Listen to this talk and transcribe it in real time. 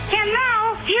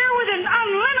here with an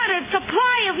unlimited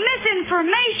supply of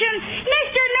misinformation,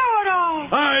 Mr. Know-It-All.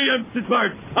 I am so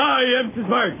smart. I am so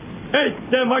smart.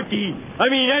 S-M-R-T. I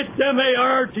mean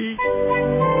S-M-A-R-T.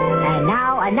 And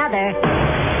now another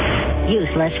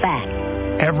useless fact.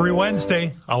 Every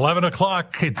Wednesday, 11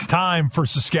 o'clock, it's time for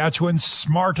Saskatchewan's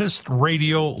Smartest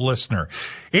Radio Listener.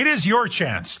 It is your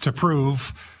chance to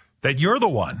prove that you're the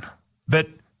one that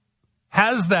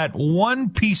has that one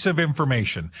piece of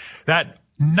information, that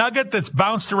nugget that's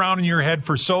bounced around in your head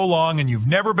for so long and you've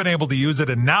never been able to use it.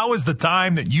 And now is the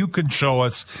time that you can show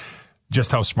us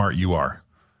just how smart you are.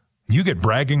 You get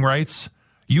bragging rights.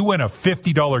 You win a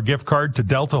 $50 gift card to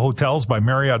Delta Hotels by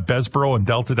Marriott Bessborough and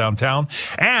Delta Downtown,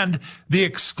 and the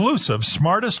exclusive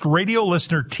Smartest Radio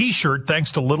Listener T-shirt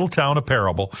thanks to Little Town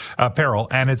Apparel,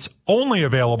 and it's only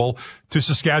available to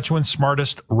Saskatchewan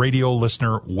Smartest Radio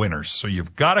Listener winners. So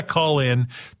you've got to call in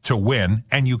to win,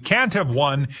 and you can't have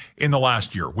won in the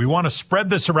last year. We want to spread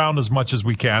this around as much as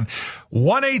we can.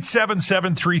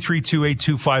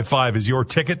 1-877-332-8255 is your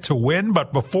ticket to win,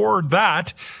 but before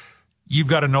that, you've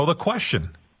got to know the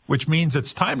question, which means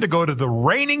it's time to go to the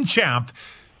reigning champ.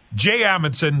 Jay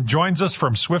Amundsen joins us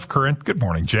from Swift Current. Good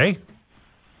morning, Jay.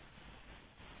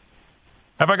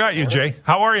 Have I got you, Jay?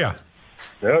 How are you?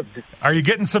 Yeah. Are you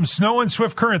getting some snow in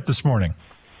Swift Current this morning?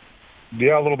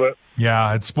 Yeah, a little bit.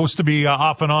 Yeah, it's supposed to be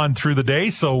off and on through the day,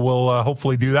 so we'll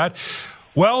hopefully do that.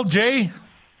 Well, Jay,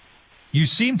 you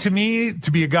seem to me to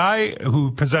be a guy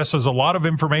who possesses a lot of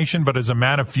information, but is a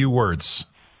man of few words.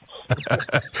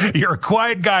 You're a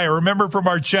quiet guy. I remember from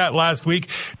our chat last week.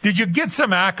 Did you get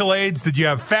some accolades? Did you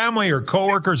have family or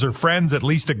coworkers or friends at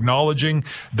least acknowledging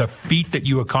the feat that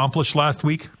you accomplished last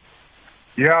week?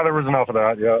 Yeah, there was enough of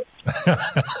that. Yeah.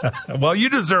 Well, you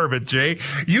deserve it, Jay.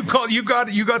 You got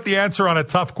the answer on a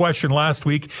tough question last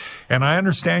week, and I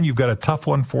understand you've got a tough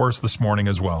one for us this morning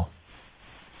as well.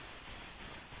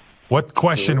 What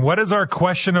question? What is our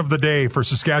question of the day for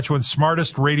Saskatchewan's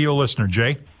Smartest Radio Listener,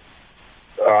 Jay?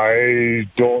 I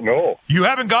don't know. You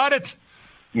haven't got it?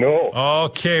 No.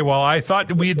 Okay, well, I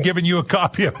thought we had given you a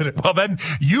copy of it. Well, then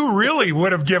you really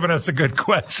would have given us a good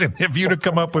question if you'd have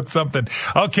come up with something.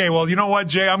 Okay, well, you know what,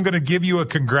 Jay? I'm going to give you a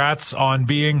congrats on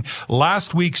being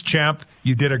last week's champ.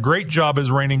 You did a great job as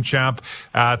reigning champ.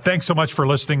 Thanks so much for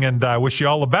listening, and I wish you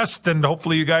all the best, and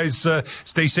hopefully you guys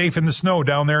stay safe in the snow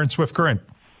down there in Swift Current.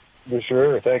 For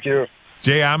sure. Thank you.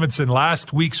 Jay Amundsen,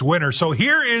 last week's winner. So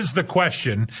here is the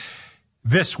question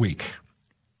this week.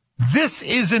 This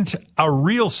isn't a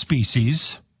real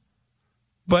species,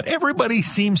 but everybody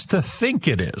seems to think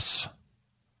it is.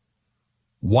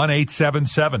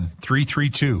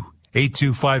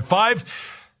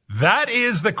 1-877-332-8255. That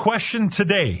is the question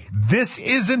today. This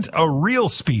isn't a real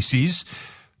species,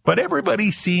 but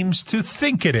everybody seems to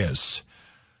think it is.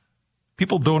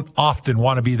 People don't often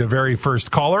want to be the very first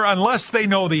caller unless they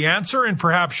know the answer, and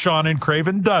perhaps Sean in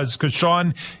Craven does, because,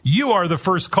 Sean, you are the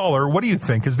first caller. What do you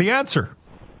think is the answer?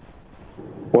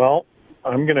 Well,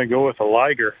 I'm going to go with a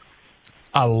liger.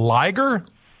 A liger?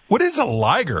 What is a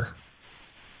liger?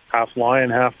 Half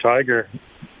lion, half tiger,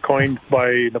 coined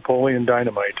by Napoleon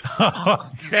Dynamite.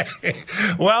 Okay.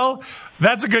 Well,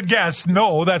 that's a good guess.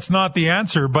 No, that's not the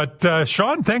answer. But,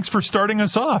 Sean, thanks for starting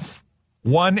us off.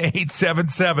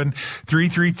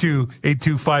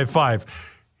 1-877-332-8255.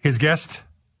 His guest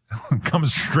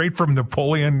comes straight from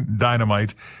Napoleon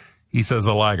Dynamite. He says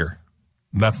a liger.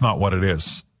 That's not what it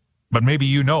is. But maybe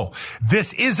you know.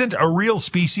 This isn't a real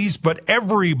species, but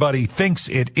everybody thinks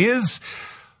it is.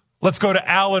 Let's go to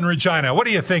Al in Regina. What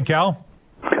do you think, Al?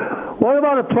 What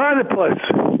about a platypus?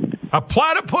 A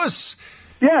platypus?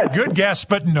 Yes. Good guess,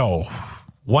 but no.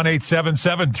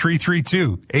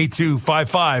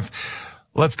 1-877-332-8255.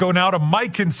 Let's go now to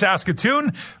Mike in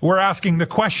Saskatoon. We're asking the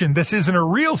question, this isn't a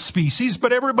real species,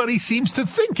 but everybody seems to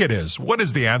think it is. What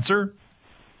is the answer?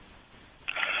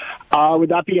 Would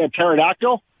that be a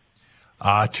pterodactyl?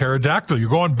 Pterodactyl. You're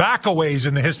going back a ways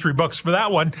in the history books for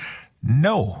that one.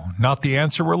 No, not the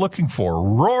answer we're looking for.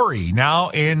 Rory,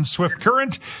 now in Swift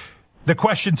Current. The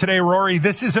question today, Rory,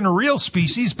 this isn't a real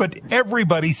species, but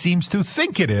everybody seems to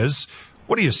think it is.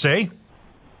 What do you say?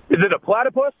 Is it a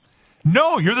platypus?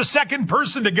 No, you're the second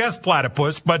person to guess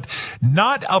platypus, but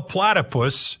not a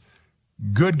platypus.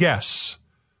 Good guess.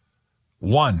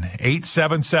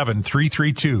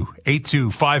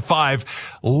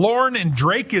 1-877-332-8255. Lorne and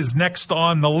Drake is next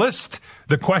on the list.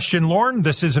 The question, Lorne,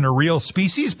 this isn't a real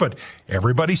species, but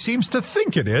everybody seems to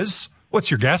think it is. What's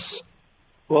your guess?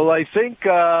 Well, I think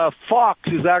fox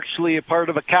is actually a part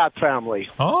of a cat family.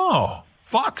 Oh,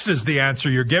 fox is the answer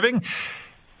you're giving.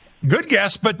 Good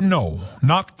guess, but no,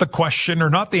 not the question or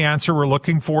not the answer we're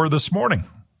looking for this morning.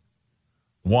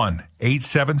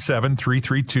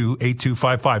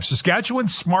 1-877-332-8255.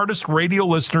 Saskatchewan's Smartest Radio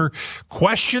Listener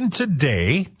question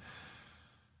today,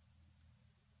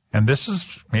 and this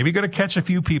is maybe going to catch a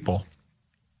few people.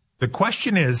 The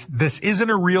question is, this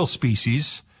isn't a real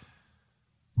species,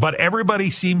 but everybody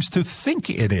seems to think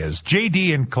it is.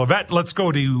 JD and Clavette, let's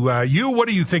go to you. What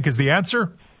do you think is the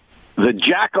answer? The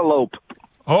jackalope.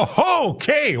 Oh,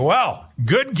 okay. Well,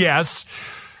 good guess.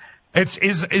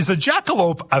 Is a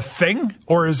jackalope a thing,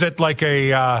 or is it like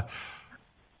a,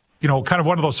 kind of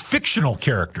one of those fictional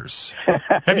characters?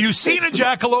 Have you seen a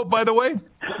jackalope, by the way?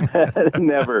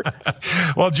 Never.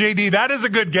 Well, JD, that is a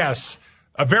good guess.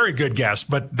 A very good guess,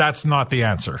 but that's not the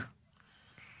answer.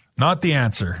 Not the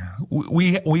answer.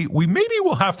 We maybe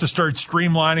will have to start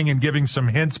streamlining and giving some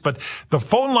hints, but the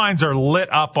phone lines are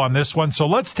lit up on this one. So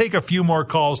let's take a few more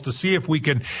calls to see if we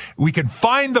can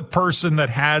find the person that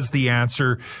has the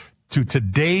answer to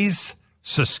today's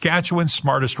Saskatchewan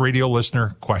Smartest Radio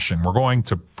Listener question. We're going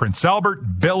to Prince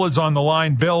Albert. Bill is on the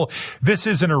line. Bill, this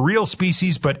isn't a real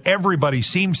species, but everybody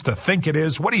seems to think it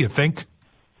is. What do you think?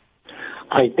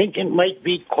 I think it might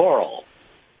be coral.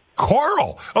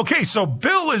 Coral. Okay, so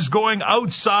Bill is going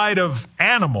outside of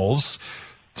animals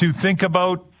to think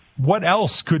about what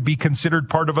else could be considered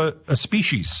part of a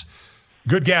species.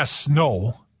 Good guess.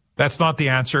 No, that's not the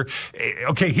answer.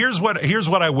 Okay, here's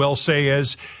what I will say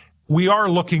is we are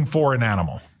looking for an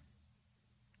animal.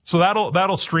 So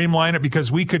that'll streamline it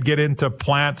because we could get into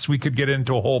plants. We could get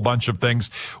into a whole bunch of things.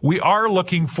 We are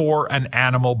looking for an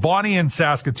animal. Bonnie in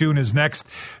Saskatoon is next.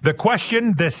 The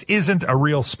question, this isn't a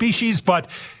real species, but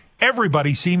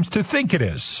everybody seems to think it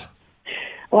is.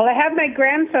 Well, I have my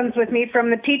grandsons with me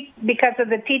from because of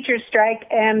the teacher's strike,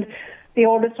 and the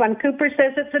oldest one, Cooper,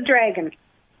 says it's a dragon.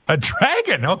 A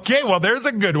dragon? Okay, well, there's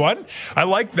a good one. I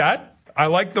like that. I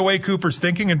like the way Cooper's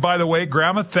thinking. And by the way,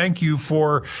 Grandma, thank you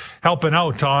for helping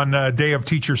out on day of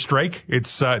teacher strike.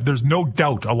 It's there's no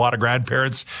doubt a lot of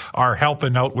grandparents are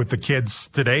helping out with the kids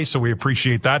today, so we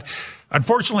appreciate that.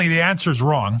 Unfortunately, the answer's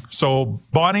wrong. So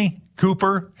Bonnie,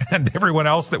 Cooper, and everyone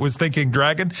else that was thinking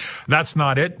dragon, that's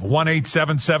not it.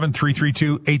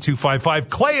 1-877-332-8255.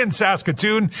 Clay in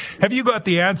Saskatoon, have you got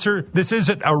the answer? This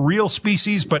isn't a real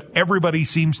species, but everybody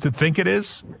seems to think it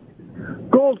is.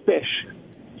 Goldfish.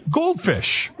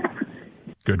 Goldfish.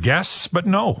 Good guess, but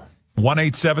no.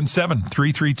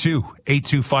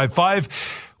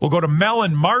 1-877-332-8255. We'll go to Mel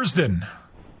in Marsden.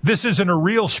 This isn't a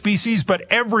real species, but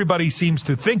everybody seems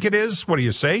to think it is. What do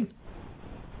you say?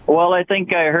 Well, I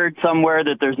think I heard somewhere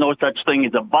that there's no such thing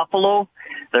as a buffalo.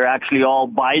 They're actually all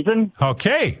bison.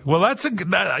 Okay. Well, that's a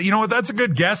good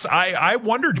guess. I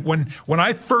wondered when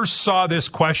I first saw this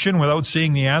question without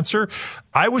seeing the answer,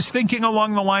 I was thinking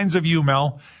along the lines of you,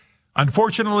 Mel.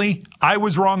 Unfortunately, I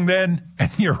was wrong then,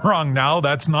 and you're wrong now.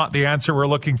 That's not the answer we're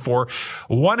looking for.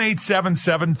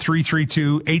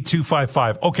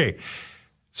 1-877-332-8255. Okay,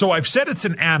 so I've said it's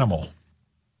an animal.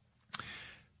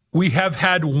 We have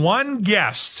had one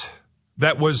guest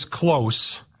that was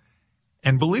close,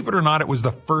 and believe it or not, it was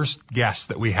the first guest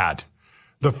that we had.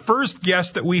 The first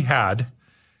guest that we had,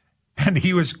 and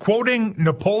he was quoting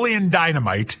Napoleon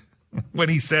Dynamite when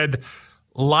he said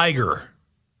liger.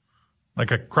 Like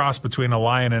a cross between a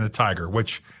lion and a tiger,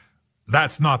 which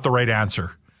that's not the right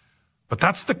answer. But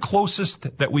that's the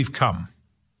closest that we've come.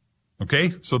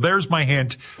 Okay? So there's my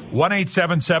hint.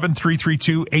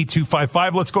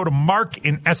 1-877-332-8255. Let's go to Mark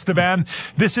in Estevan.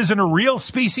 This isn't a real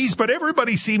species, but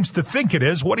everybody seems to think it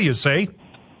is. What do you say?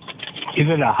 Is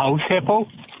it a house hippo?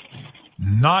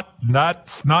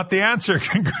 That's not the answer.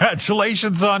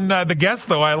 Congratulations on the guess,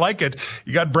 though. I like it.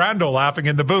 You got Brando laughing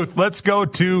in the booth. Let's go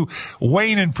to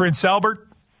Wayne in Prince Albert.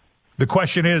 The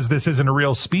question is, this isn't a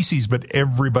real species, but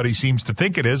everybody seems to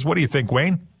think it is. What do you think,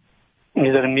 Wayne?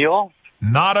 Is it a mule?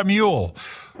 Not a mule.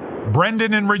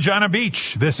 Brendan in Regina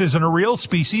Beach. This isn't a real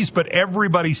species, but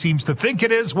everybody seems to think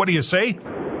it is. What do you say?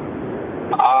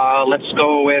 Let's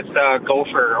go with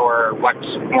gopher, or what's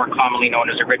more commonly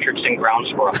known as a Richardson ground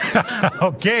squirrel.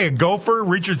 Okay, a gopher,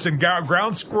 Richardson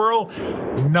ground squirrel.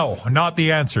 No, not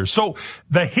the answer. So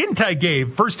the hint I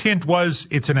gave, first hint was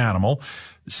it's an animal.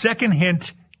 Second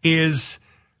hint is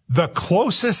the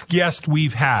closest guest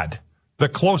we've had. The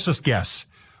closest guess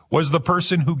was the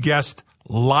person who guessed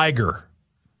liger,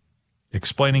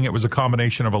 explaining it was a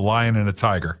combination of a lion and a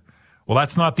tiger. Well,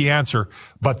 that's not the answer,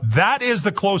 but that is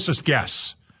the closest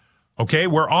guess. Okay,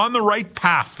 we're on the right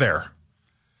path there.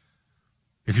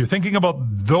 If you're thinking about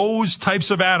those types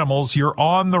of animals, you're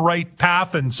on the right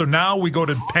path. And so now we go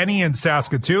to Penny in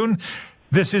Saskatoon.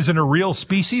 This isn't a real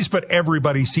species, but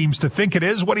everybody seems to think it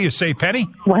is. What do you say, Penny?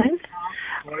 What?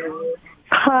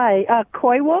 Hi,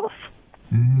 koi wolf?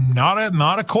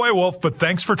 Not a coy wolf, but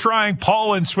thanks for trying.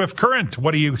 Paul in Swift Current,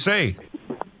 what do you say?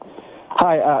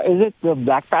 Hi, is it the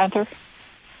Black Panther?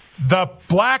 The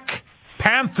Black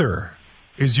Panther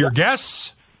is your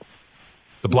guess?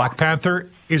 The Black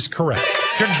Panther is correct.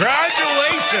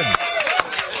 Congratulations!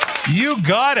 You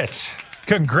got it.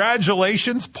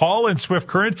 Congratulations, Paul and Swift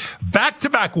Current.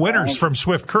 Back-to-back winners from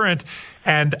Swift Current.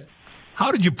 And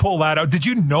how did you pull that out? Did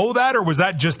you know that, or was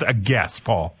that just a guess,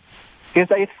 Paul? Because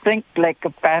I think like a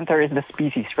panther is the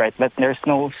species, right? But there's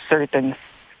no certain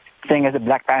thing as a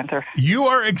black panther. You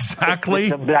are exactly...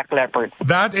 It's the black leopard.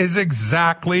 That is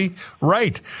exactly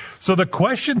right. So the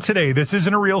question today, this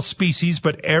isn't a real species,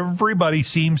 but everybody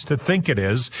seems to think it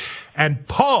is. And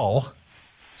Paul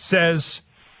says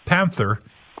panther.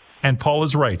 And Paul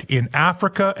is right. In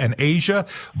Africa and Asia,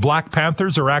 black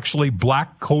panthers are actually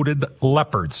black-coated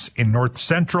leopards. In North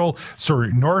Central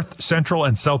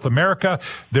and South America,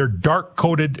 they're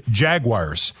dark-coated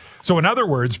jaguars. So in other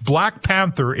words, black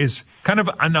panther is kind of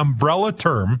an umbrella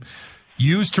term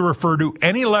used to refer to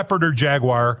any leopard or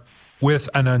jaguar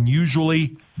with an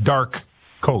unusually dark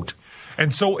coat.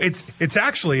 And so it's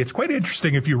quite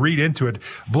interesting if you read into it.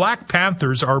 Black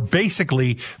panthers are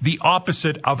basically the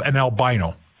opposite of an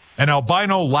albino. An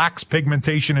albino lacks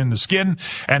pigmentation in the skin,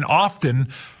 and often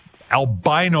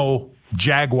albino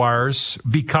jaguars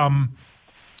become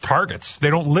targets. They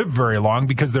don't live very long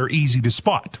because they're easy to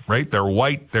spot, right? They're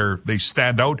white, they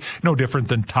stand out, no different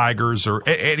than tigers or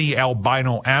any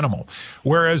albino animal.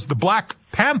 Whereas the black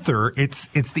panther, it's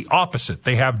the opposite.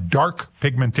 They have dark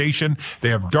pigmentation, they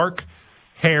have dark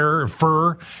hair,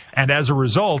 fur, and as a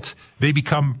result, they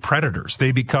become predators.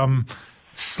 They become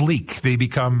sleek. They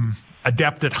become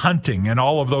adept at hunting and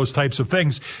all of those types of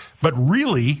things. But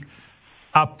really,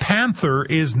 a panther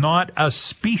is not a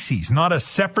species, not a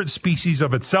separate species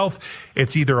of itself.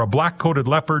 It's either a black-coated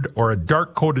leopard or a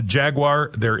dark-coated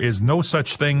jaguar. There is no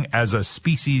such thing as a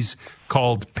species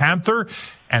called panther.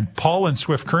 And Paul in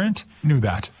Swift Current knew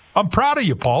that. I'm proud of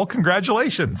you, Paul.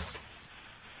 Congratulations.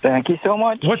 Thank you so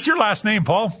much. What's your last name,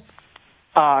 Paul?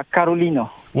 Carolino.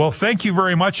 Well, thank you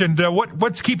very much. And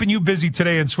what's keeping you busy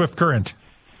today in Swift Current?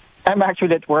 I'm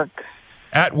actually at work.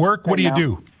 At work? What do you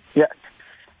do? Yeah.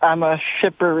 I'm a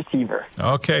shipper-receiver.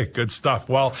 Okay, good stuff.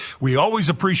 Well, we always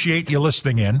appreciate you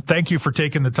listening in. Thank you for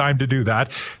taking the time to do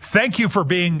that. Thank you for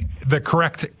being the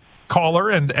correct caller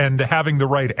and having the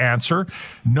right answer.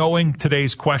 Knowing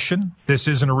today's question, this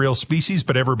isn't a real species,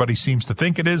 but everybody seems to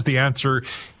think it is. The answer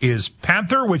is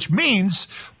panther, which means,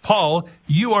 Paul,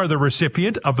 you are the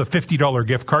recipient of the $50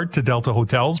 gift card to Delta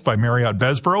Hotels by Marriott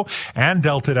Bessborough and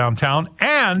Delta Downtown.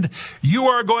 And you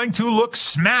are going to look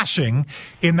smashing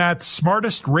in that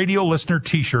Smartest Radio Listener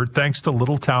t-shirt thanks to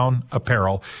Little Town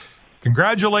Apparel.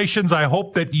 Congratulations. I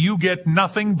hope that you get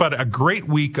nothing but a great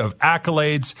week of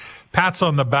accolades, pats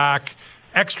on the back,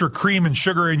 extra cream and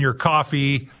sugar in your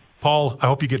coffee. Paul, I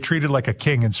hope you get treated like a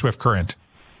king in Swift Current.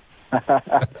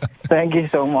 Thank you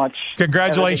so much.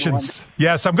 Congratulations.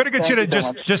 Yes, I'm going to get you to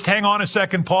just hang on a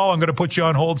second, Paul. I'm going to put you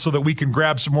on hold so that we can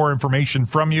grab some more information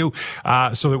from you,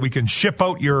 so that we can ship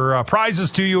out your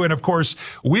prizes to you. And of course,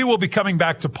 we will be coming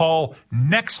back to Paul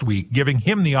next week, giving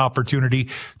him the opportunity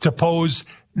to pose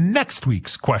next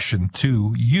week's question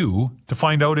to you to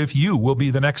find out if you will be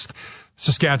the next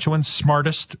Saskatchewan's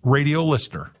Smartest Radio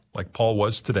Listener, like Paul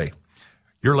was today.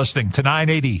 You're listening to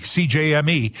 980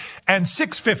 CJME and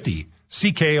 650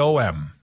 CKOM.